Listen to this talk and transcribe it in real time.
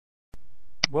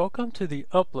Welcome to the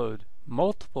Upload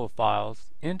Multiple Files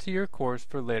into Your Course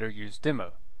for Later Use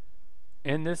demo.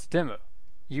 In this demo,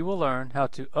 you will learn how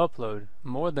to upload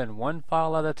more than one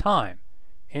file at a time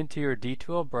into your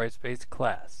D2L Brightspace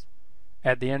class.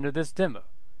 At the end of this demo,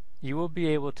 you will be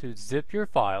able to zip your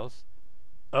files,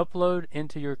 upload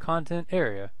into your content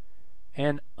area,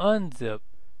 and unzip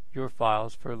your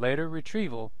files for later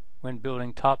retrieval when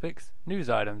building topics, news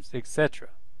items, etc.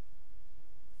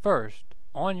 First,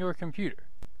 on your computer,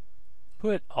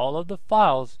 put all of the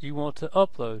files you want to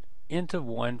upload into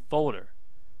one folder.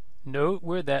 Note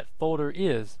where that folder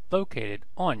is located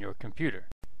on your computer.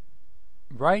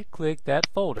 Right-click that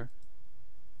folder,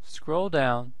 scroll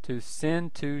down to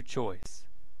Send to Choice.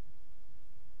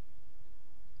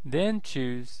 Then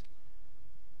choose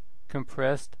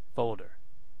Compressed Folder.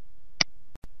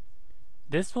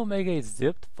 This will make a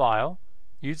zipped file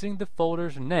using the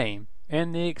folder's name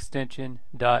and the extension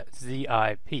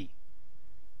 .zip.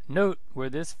 Note where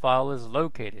this file is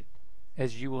located,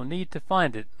 as you will need to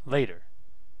find it later.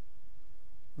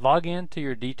 Log in to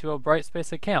your D2L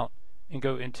Brightspace account and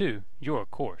go into your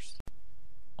course.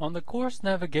 On the course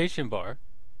navigation bar,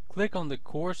 click on the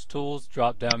Course Tools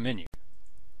drop-down menu.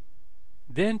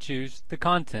 Then choose the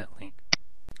Content link.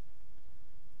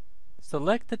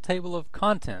 Select the table of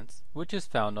contents, which is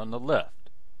found on the left.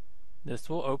 This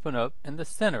will open up in the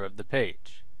center of the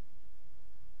page.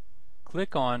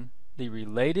 Click on the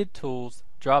Related Tools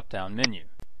drop-down menu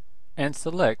and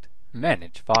select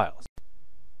Manage Files.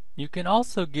 You can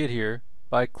also get here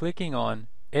by clicking on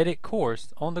Edit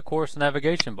Course on the course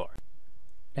navigation bar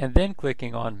and then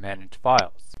clicking on Manage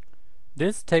Files.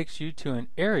 This takes you to an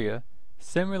area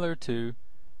similar to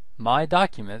My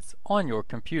Documents on your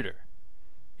computer.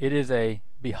 It is a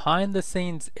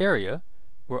behind-the-scenes area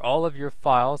where all of your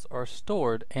files are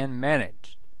stored and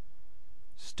managed.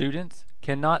 Students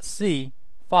cannot see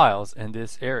files in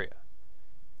this area.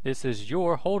 This is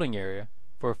your holding area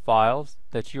for files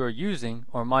that you are using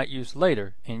or might use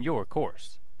later in your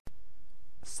course.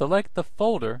 Select the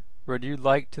folder where you'd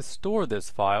like to store this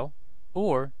file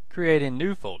or create a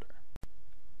new folder.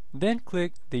 Then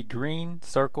click the green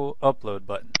circle Upload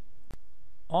button.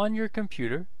 On your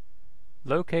computer,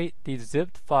 locate the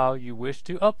zipped file you wish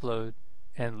to upload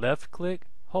and left-click,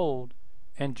 hold,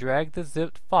 and drag the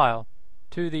zipped file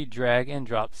to the Drag and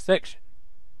Drop section.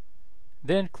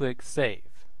 Then click Save.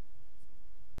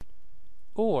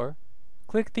 Or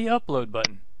click the Upload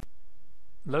button.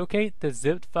 Locate the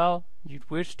zipped file you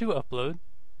wish to upload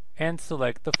and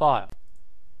select the file.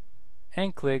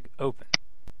 And click Open.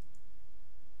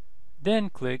 Then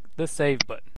click the Save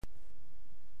button.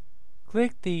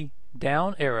 Click the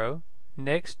down arrow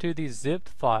next to the zipped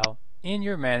file in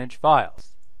your Manage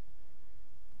Files.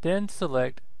 Then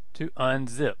select to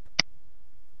unzip.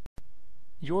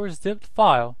 Your zipped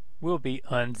file will be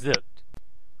unzipped.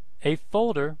 A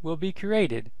folder will be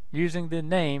created using the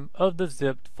name of the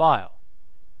zipped file.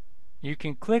 You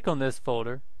can click on this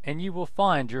folder and you will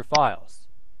find your files.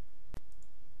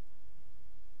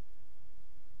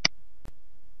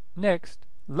 Next,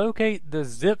 locate the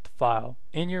zipped file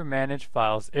in your Manage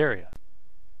Files area.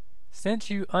 Since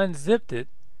you unzipped it,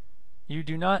 you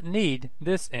do not need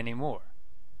this anymore.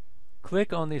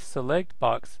 Click on the Select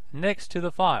box next to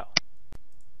the file.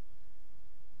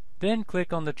 Then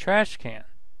click on the trash can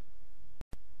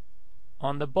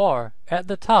on the bar at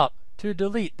the top to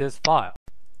delete this file.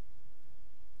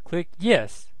 Click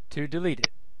Yes to delete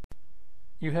it.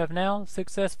 You have now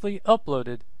successfully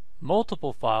uploaded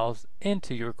multiple files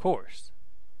into your course.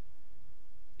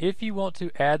 If you want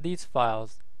to add these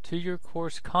files to your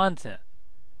course content,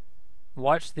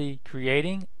 watch the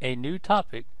Creating a New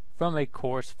Topic from a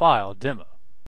Course File demo.